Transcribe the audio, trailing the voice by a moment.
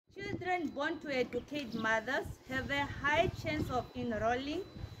children born to educate mothers have a high chance of enrolling,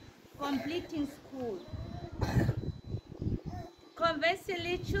 completing school.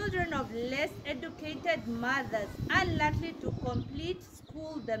 Conversely, children of less educated mothers are likely to complete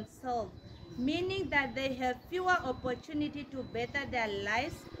school themselves, meaning that they have fewer opportunity to better their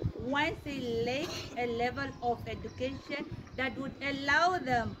lives once they lack a level of education that would allow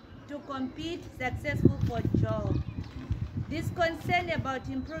them to compete successfully for jobs. This concern about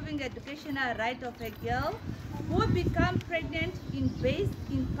improving educational right of a girl who become pregnant is based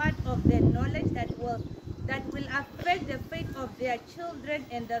in part of the knowledge that will affect the fate of their children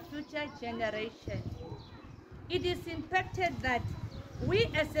and the future generation. It is impacted that we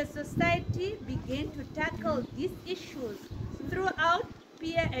as a society begin to tackle these issues throughout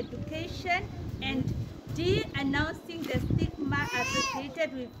peer education and de-announcing the stigma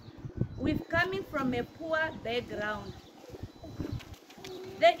associated with coming from a poor background.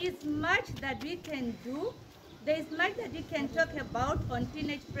 There is much that we can do. There is much that we can talk about on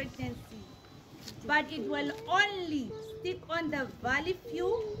teenage pregnancy, but it will only stick on the valid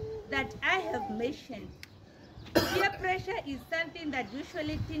few that I have mentioned. Peer pressure is something that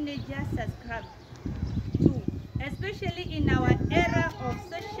usually teenagers subscribe to, especially in our era of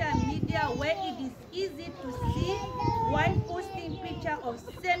social media where it is easy to see one posting picture of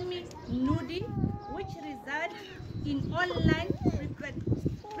semi-nudity, which results in online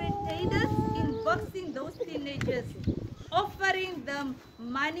predators inboxing those teenagers, offering them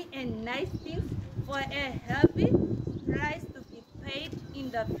money and nice things for a heavy price to be paid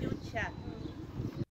in the future.